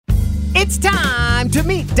It's time to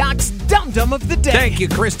meet Doc's Dum Dum of the Day. Thank you,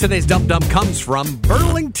 Chris. Today's Dum Dum comes from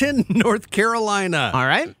Burlington, North Carolina. All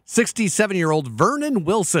right. 67-year-old Vernon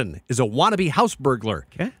Wilson is a wannabe house burglar,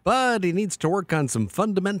 Okay. but he needs to work on some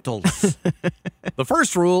fundamentals. The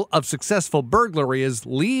first rule of successful burglary is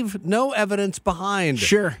leave no evidence behind.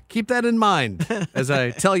 Sure. Keep that in mind as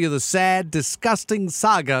I tell you the sad, disgusting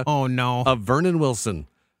saga Oh, no. of Vernon Wilson.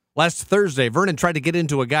 Last Thursday, Vernon tried to get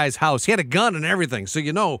into a guy's house. He had a gun and everything, so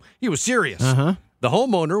you know he was serious. Uh-huh. The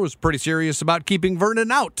homeowner was pretty serious about keeping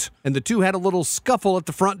Vernon out, and the two had a little scuffle at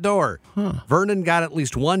the front door. Vernon got at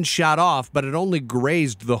least one shot off, but it only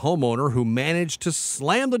grazed the homeowner, who managed to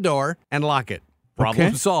slam the door and lock it. Problem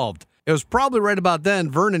Okay. solved. It was probably right about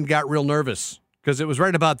then Vernon got real nervous, because it was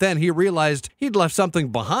right about then he realized he'd left something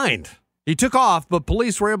behind. He took off, but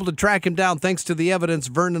police were able to track him down thanks to the evidence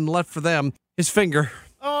Vernon left for them, his finger.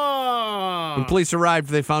 Oh. When police arrived,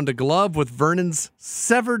 they found a glove with Vernon's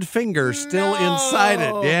severed finger still inside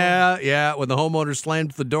it. Yeah. When the homeowner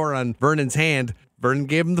slammed the door on Vernon's hand, Vernon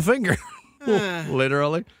gave him the finger.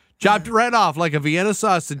 Literally. Chopped it right off like a Vienna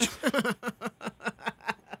sausage.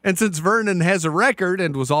 And since Vernon has a record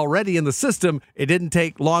and was already in the system, it didn't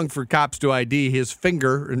take long for cops to ID his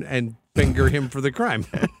finger and finger him for the crime.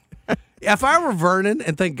 If I were Vernon,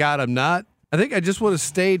 and thank God I'm not, I think I just would have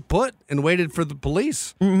stayed put and waited for the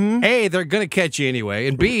police. Mm-hmm. A, they're going to catch you anyway.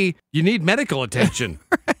 And B, you need medical attention.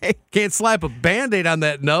 Right. Can't slap a Band-Aid on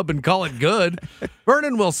that nub and call it good.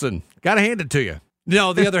 Vernon Wilson, got to hand it to you.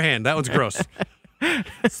 No, the other hand. That one's gross.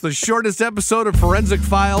 It's the shortest episode of Forensic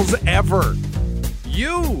Files ever.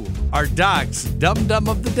 You are Doc's Dum Dum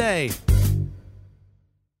of the Day.